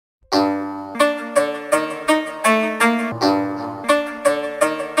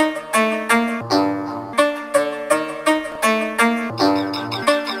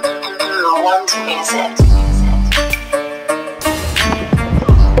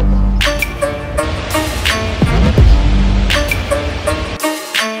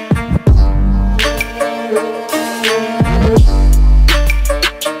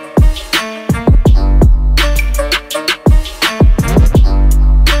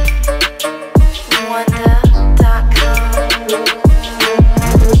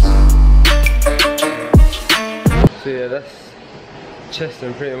chest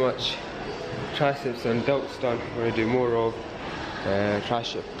and pretty much triceps and delts done. We're gonna do more of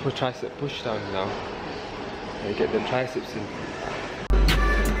tricep push down now and get them triceps in.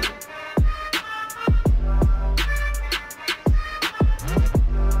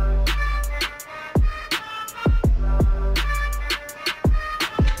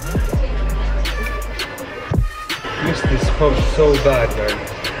 Missed this pump so bad, man.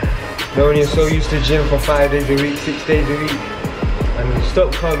 Now when you're so used to gym for 5 days a week, 6 days a week, and you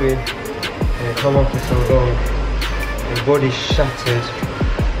stop coming and you come after so long, your body's shattered,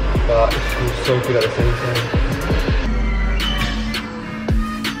 but it feels so good at the same time.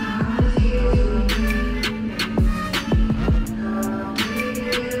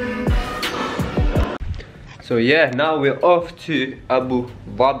 So yeah, now we're off to Abu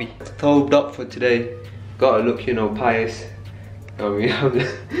Dhabi. Throwed up for today. Gotta look, you know, pious. I mean,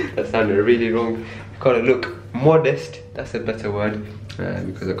 that sounded really wrong. Gotta look modest, that's a better word,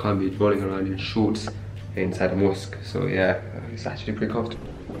 because I can't be rolling around in shorts inside a mosque. So yeah, it's actually pretty comfortable.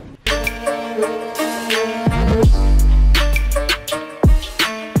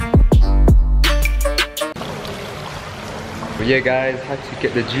 But yeah guys, had to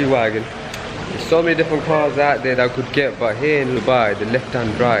get the G-Wagon. There's so many different cars out there that I could get, but here in Dubai, the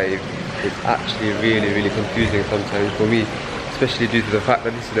left-hand drive is actually really confusing sometimes for me, especially due to the fact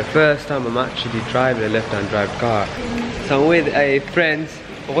that this is the first time I'm actually driving a left-hand drive car. So I'm with a friend.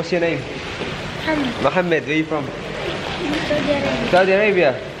 What's your name? Mohammed. Where are you from? Saudi Arabia. Saudi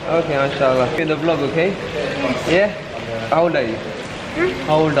Arabia? Okay, mashallah. In the vlog, okay? Yeah? How old are you?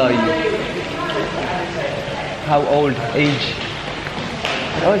 How old are you? How old? Age?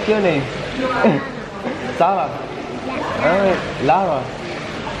 What's your name? Sarah? Oh, Lara.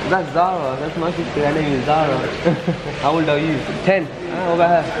 That's Zara, that's my sister, her name is Zara. How old are you? 10? How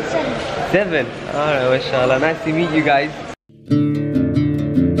about her? 7. Alright, mashallah, nice to meet you guys.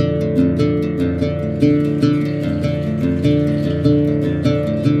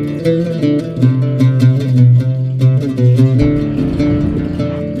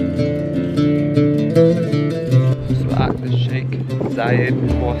 So at the Shaykh Zayed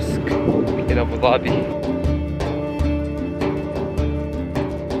Mosque in Abu Dhabi.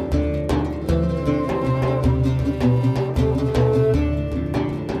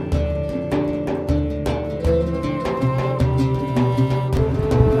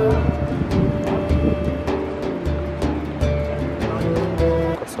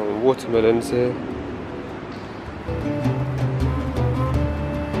 Watermelons here.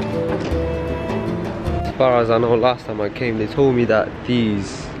 As far as I know, last time I came they told me that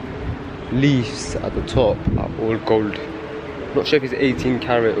these leaves at the top are all gold. I'm not sure if it's 18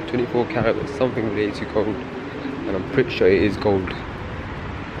 karat or 24 karat, but something related to gold, and I'm pretty sure it is gold.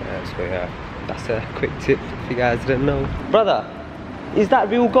 So yeah, that's a quick tip if you guys didn't know. Brother, is that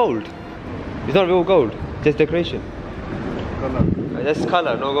real gold? It's not real gold, just decoration. Just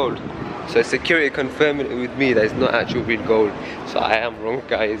colour, no gold. So security confirming it with me that it's not actual real gold. So I am wrong,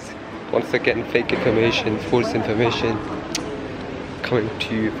 guys. Once again, fake information, false information coming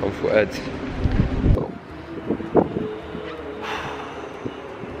to you from Fuad.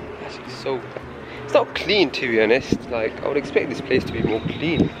 Actually, so it's not clean, to be honest. Like I would expect this place to be more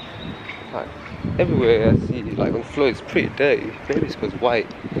clean. Like everywhere I see, like on the floor, it's pretty dirty. Maybe it's because white.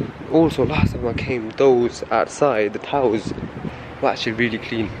 Also, last time I came, those outside, the towels were actually really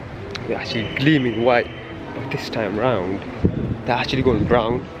clean. They're actually gleaming white, but this time round they're actually going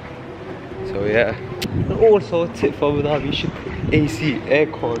brown. So yeah. And also, a tip for Abu Dhabi, you should put AC,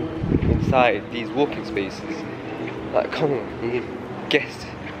 aircon inside these walking spaces. Like come on, you need guests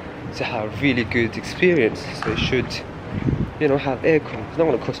to have a really good experience, so you should, you know, have aircon. It's not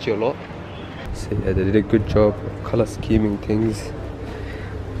going to cost you a lot. So yeah, they did a good job of colour scheming things.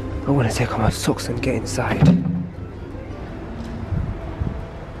 I'm going to take off my socks and get inside.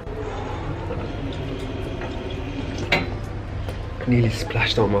 Nearly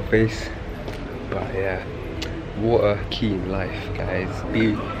splashed on my face, but yeah, water key in life, guys.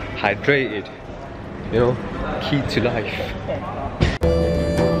 Be hydrated, you know, key to life.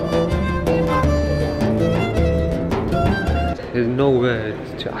 There's no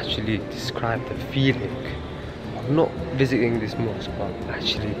words to actually describe the feeling of not visiting this mosque, but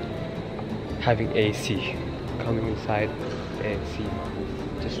actually having AC, coming inside AC,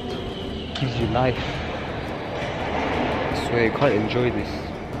 just gives you life. I swear you can't enjoy this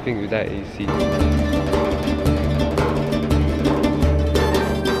thing without AC.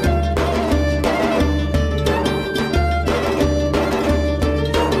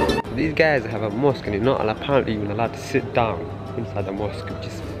 These guys have a mosque and you're not apparently even allowed to sit down inside the mosque, which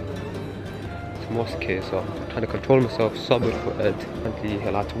is mosque here, so I'm trying to control myself. Sabr for Ed. You're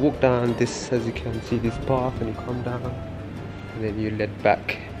allowed to walk down this, as you can see, this path, and you come down, and then you led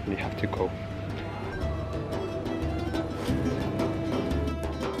back, and you have to go.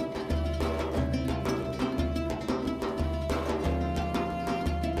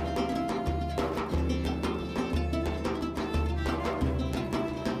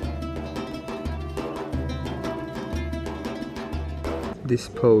 This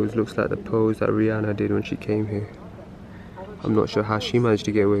pose looks like the pose that Rihanna did when she came here. I'm not sure how she managed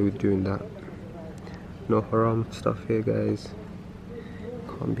to get away with doing that. No haram stuff here, guys.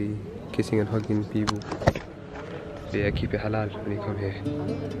 Can't be kissing and hugging people. But yeah, keep it halal when you come here.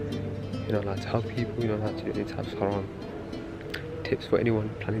 You're not allowed to hug people, you're not allowed to do any types of haram. Tips for anyone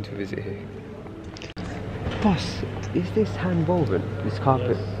planning to visit here. Boss, is this hand woven? This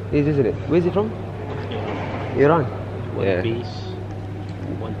carpet? It is, isn't it? Where's it from? Iran. One piece.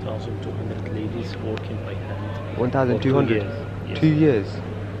 1,200 ladies working by hand. 1,200? Yes. 2 years?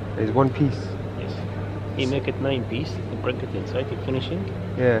 It's one piece? Yes. He make it 9 pieces, he bring it inside, he finishing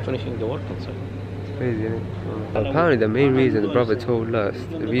the work inside. It's crazy, isn't it? Apparently the main reason the brother told us,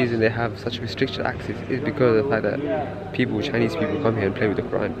 the reason they have such restricted access is because of the fact that Chinese people come here and play with the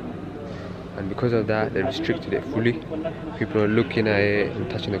Quran. And because of that, they restricted it fully. People are looking at it and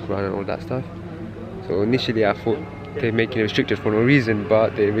touching the Quran and all that stuff. So initially I thought they're making it restricted for no reason,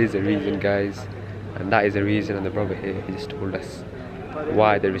 but there is a reason, guys, and that is the reason. And the brother here, he just told us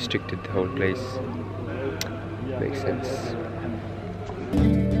why they restricted the whole place. Makes sense.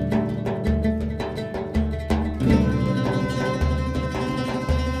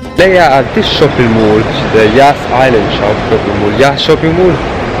 They are at this shopping mall, the Yas Island shopping mall. Yas shopping mall.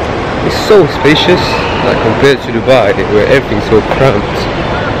 It's so spacious, like compared to Dubai, where everything's so cramped.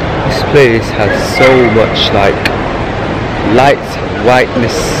 This place has so much like light and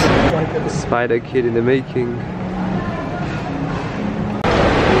whiteness. Spider kid in the making.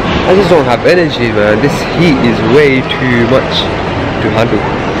 I just don't have energy, man. This heat is way too much to handle.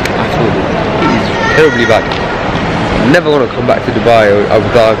 I told you, it is terribly bad. I'm never gonna come back to Dubai or Abu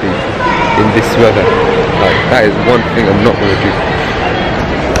Dhabi in this weather. Like, that is one thing I'm not gonna do.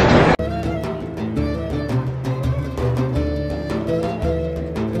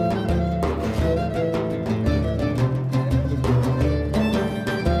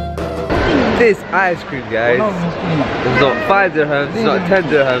 This ice cream, guys, it's not 5 dirhams, it's not 10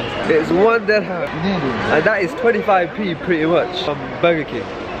 dirhams, it's 1 dirham, and that is 25p pretty much from Burger King.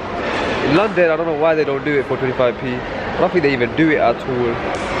 In London, I don't know why they don't do it for 25p. I don't think they even do it at all.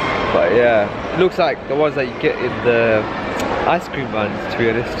 But yeah, it looks like the ones that you get in the ice cream vans, to be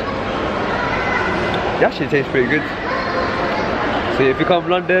honest. They actually taste pretty good. So if you come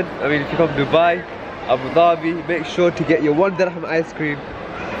London, if you come Dubai, Abu Dhabi, make sure to get your 1 dirham ice cream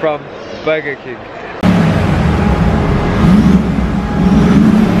from Burger King.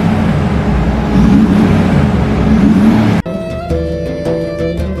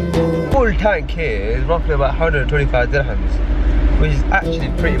 Full tank here is roughly about 125 dirhams, which is actually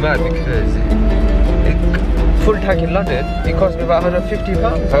pretty mad because full tank in London, it cost me about 150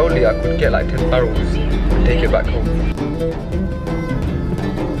 pounds. If only I could get like 10 barrels and take it back home.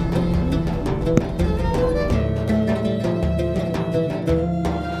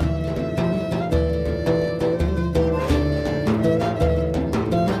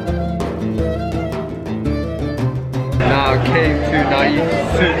 Came to Naif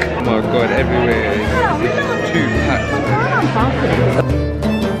Souk. Oh my god, everywhere. This is too packed, man.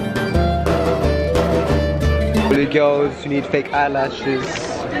 For the girls who need fake eyelashes,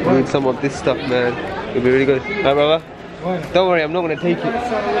 you need some of this stuff, man. It'll be really good. Right, brother? Don't worry, I'm not gonna take it.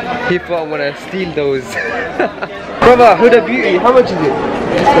 People are gonna steal those. Brother, Huda Beauty, how much is it?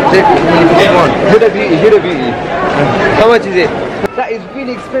 Huda Beauty. How much is it? That is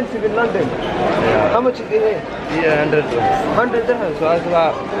really expensive in London. Yeah. How much is it here? Yeah, 100 dirhams. 100 dirhams, so that's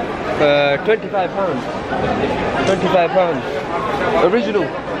about 25 pounds. 25 pounds. Original.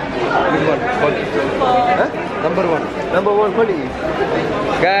 Which one? Huh? Number one quality.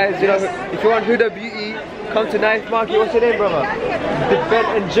 Guys, you know, if you want Huda Beauty, come to Knife Market. What's your name, brother? The Ben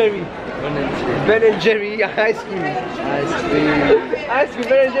and Jerry. Ben and Jerry ice cream. Ice cream. Ice cream,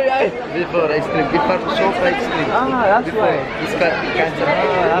 Ben and Jerry ice cream. Before ice cream, before shop ice cream. That's why.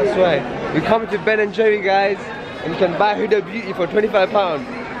 That's why. We come to Ben and Jerry, guys, and you can buy Huda Beauty for 25 pounds.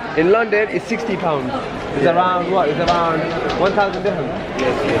 In London, it's 60 pounds. It's around what? It's around 1,000 dirhams.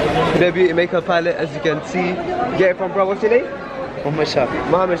 Yes. Huda Beauty makeup palette, as you can see. Get it from, bro, what's your name? Mohammed Shafi.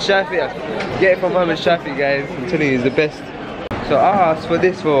 Mohammed Shafi. Get it from Mohammed Shafi, guys. I'm telling you, he's the best. So I asked for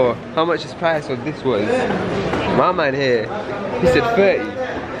this how much his price of this was. My man here, he said 30.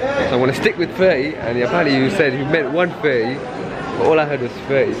 So I'm gonna stick with 30, and apparently you said you meant 130, but all I heard was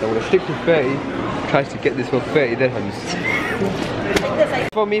 30, so I'm gonna stick to 30, try to get this for 30 dirhams.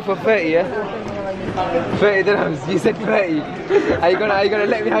 For me for 30, yeah? 30 dirhams, you said 30. Are you gonna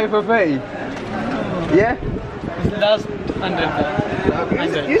let me have it for 30? Yeah? Last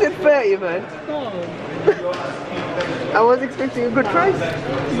 100. You said 30, man. I was expecting a good price.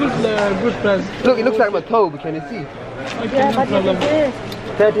 Good price. Look, it looks like my toe, can you see? Yeah, but it is.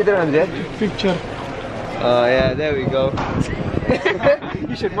 30 dirhams, yeah? Picture. Oh yeah, there we go.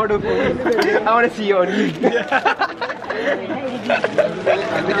 You should model for me. I want to see you on YouTube.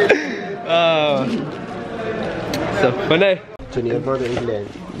 Oh. So funny. Not England.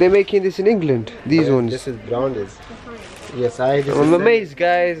 They're making this in England. These ones. This is brownies. Yes, I. I'm amazed,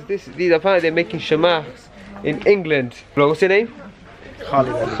 guys. These apparently they're making shamars in England. What's your name?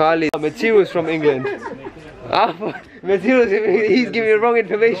 Khalid. Materials from England. Materials. He's giving me wrong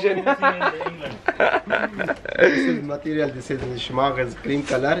information. This is material. This is shmag's cream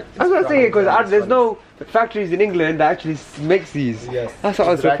color. I was not saying it because there's no factories in England that actually makes these. Yes. That's what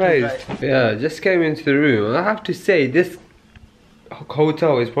I was surprised. Right. Yeah, just came into the room. I have to say, this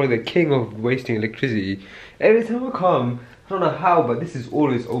hotel is probably the king of wasting electricity. Every time I come, I don't know how, but this is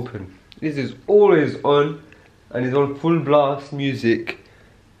always open. This is always on, and it's on full blast music.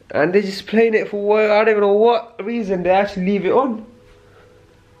 And they're just playing it for what, I don't even know what reason they actually leave it on.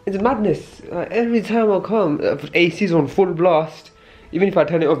 It's madness. Every time I come, AC's on full blast. Even if I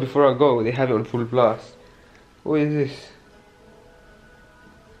turn it off before I go, they have it on full blast. What is this?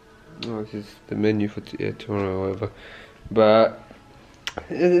 Oh, this is the menu for tomorrow or whatever. But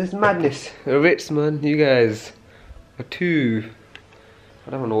it's madness. Ritz, man, you guys are too,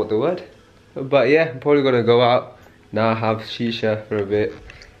 I don't know what the word. But yeah, I'm probably gonna go out now, have shisha for a bit,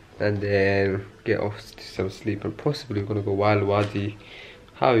 and then get off to some sleep, and possibly gonna go Wild Wadi,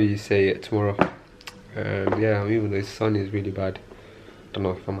 how you say it, tomorrow. Yeah, even though the sun is really bad, I don't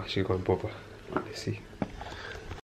know if I'm actually gonna bother. Let's see.